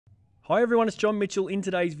Hi everyone, it's John Mitchell. In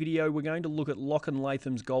today's video, we're going to look at Locke and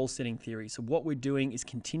Latham's goal setting theory. So what we're doing is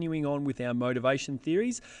continuing on with our motivation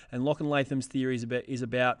theories, and Locke and Latham's theory is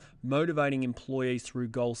about motivating employees through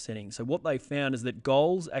goal setting. So what they found is that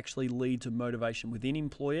goals actually lead to motivation within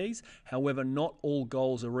employees. However, not all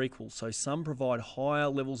goals are equal. So some provide higher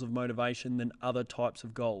levels of motivation than other types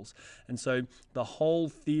of goals. And so the whole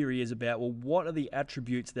theory is about, well, what are the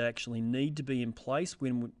attributes that actually need to be in place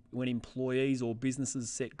when employees or businesses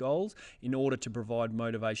set goals in order to provide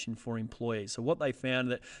motivation for employees. So what they found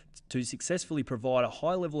that to successfully provide a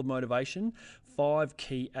high level of motivation, 5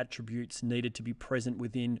 key attributes needed to be present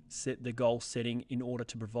within the goal setting in order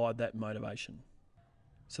to provide that motivation.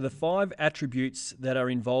 So the 5 attributes that are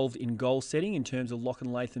involved in goal setting in terms of Locke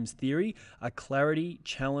and Latham's theory are clarity,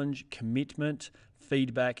 challenge, commitment,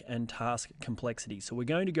 feedback, and task complexity. So we're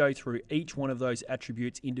going to go through each one of those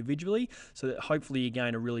attributes individually so that hopefully you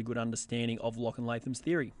gain a really good understanding of Locke and Latham's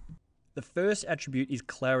theory. The first attribute is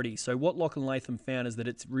clarity. So what Locke and Latham found is that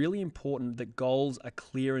it's really important that goals are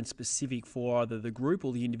clear and specific for either the group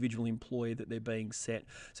or the individual employee that they're being set.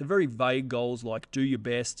 So very vague goals like do your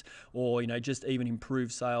best or just even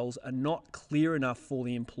improve sales are not clear enough for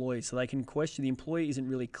the employee. So they can question the employee isn't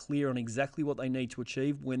really clear on exactly what they need to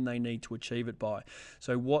achieve when they need to achieve it by.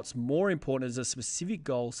 So what's more important is a specific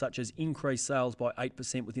goal such as increase sales by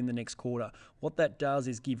 8% within the next quarter. What that does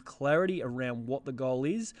is give clarity around what the goal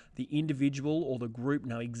is. The individual or the group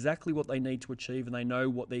know exactly what they need to achieve and they know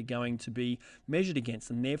what they're going to be measured against,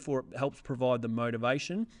 and therefore it helps provide the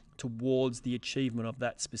motivation towards the achievement of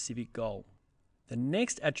that specific goal. The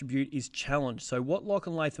next attribute is challenge. So what Locke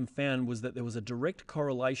and Latham found was that there was a direct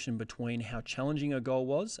correlation between how challenging a goal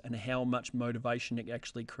was and how much motivation it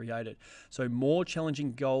actually created. So more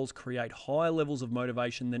challenging goals create higher levels of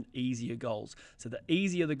motivation than easier goals. So the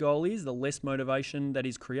easier the goal is, the less motivation that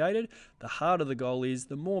is created. The harder the goal is,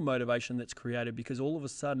 the more motivation that's created, because all of a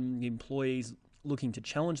sudden the employees looking to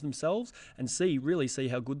challenge themselves and really see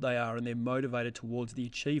how good they are, and they're motivated towards the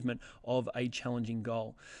achievement of a challenging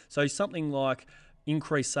goal. So something like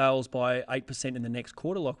increase sales by 8% in the next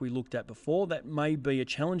quarter, like we looked at before, that may be a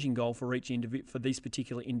challenging goal for this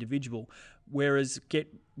particular individual. Whereas get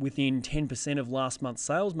within 10% of last month's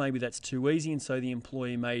sales, maybe that's too easy, and so the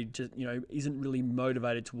employee may just, isn't really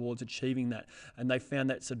motivated towards achieving that. And they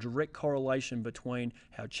found that's a direct correlation between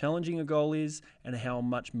how challenging a goal is and how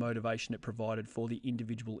much motivation it provided for the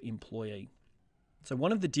individual employee. So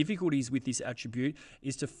one of the difficulties with this attribute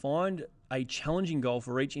is to find a challenging goal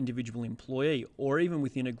for each individual employee or even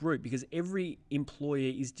within a group, because every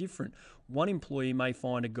employee is different. One employee may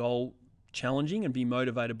find a goal challenging and be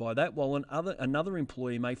motivated by that, while another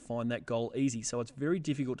employee may find that goal easy. So it's very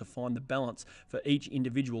difficult to find the balance for each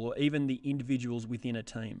individual or even the individuals within a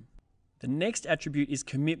team. The next attribute is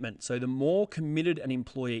commitment. So the more committed an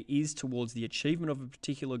employee is towards the achievement of a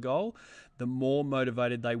particular goal, the more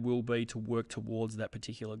motivated they will be to work towards that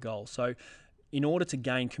particular goal. So in order to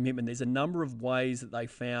gain commitment, there's a number of ways that they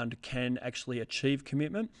found can actually achieve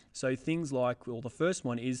commitment. So things like, well, the first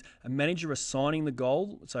one is a manager assigning the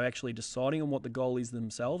goal, so actually deciding on what the goal is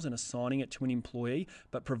themselves and assigning it to an employee,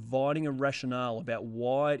 but providing a rationale about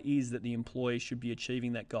why it is that the employee should be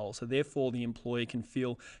achieving that goal. So therefore the employee can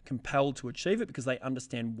feel compelled to achieve it because they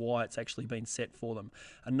understand why it's actually been set for them.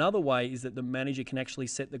 Another way is that the manager can actually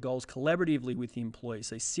set the goals collaboratively with the employee.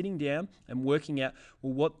 So sitting down and working out,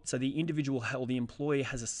 well, so the individual or the employee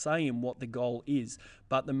has a say in what the goal is,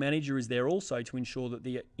 but the manager is there also to ensure that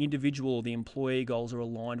the individual or the employee goals are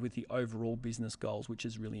aligned with the overall business goals, which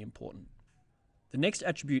is really important. The next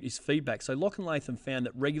attribute is feedback. So Locke and Latham found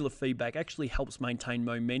that regular feedback actually helps maintain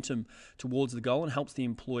momentum towards the goal and helps the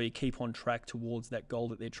employee keep on track towards that goal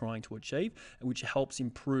that they're trying to achieve, and which helps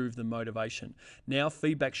improve the motivation. Now,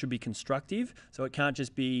 feedback should be constructive, so it can't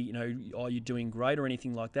just be, oh, you're doing great or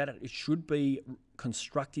anything like that. It should be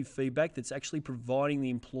constructive feedback that's actually providing the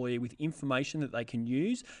employee with information that they can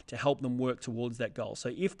use to help them work towards that goal.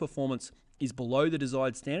 So if performance is below the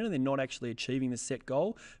desired standard and they're not actually achieving the set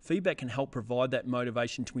goal, feedback can help provide that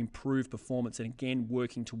motivation to improve performance, and again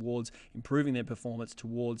working towards improving their performance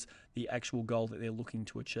towards the actual goal that they're looking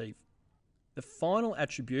to achieve. The final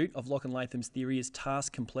attribute of Locke and Latham's theory is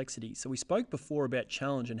task complexity. So we spoke before about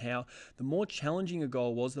challenge and how the more challenging a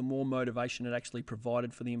goal was, the more motivation it actually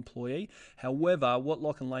provided for the employee. However, what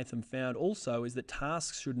Locke and Latham found also is that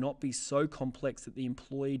tasks should not be so complex that the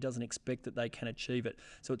employee doesn't expect that they can achieve it.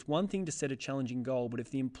 So it's one thing to set a challenging goal, but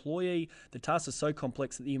if the tasks are so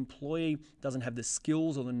complex that the employee doesn't have the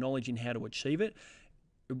skills or the knowledge in how to achieve it,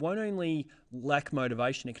 it won't only lack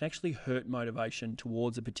motivation, it can actually hurt motivation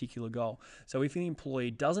towards a particular goal. So if the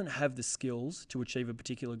employee doesn't have the skills to achieve a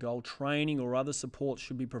particular goal, training or other support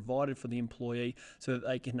should be provided for the employee so that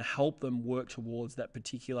they can help them work towards that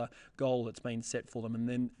particular goal that's been set for them. And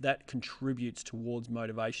then that contributes towards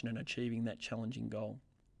motivation and achieving that challenging goal.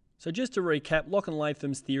 So just to recap, Locke and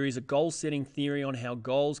Latham's theory is a goal-setting theory on how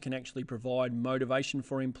goals can actually provide motivation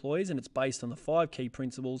for employees, and it's based on the 5 key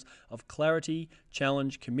principles of clarity,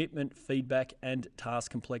 challenge, commitment, feedback, and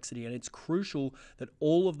task complexity. And it's crucial that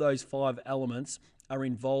all of those 5 elements are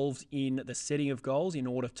involved in the setting of goals in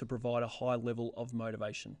order to provide a high level of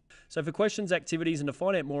motivation. So for questions, activities, and to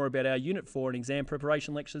find out more about our Unit 4 and exam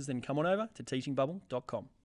preparation lectures, then come on over to teachingbubble.com.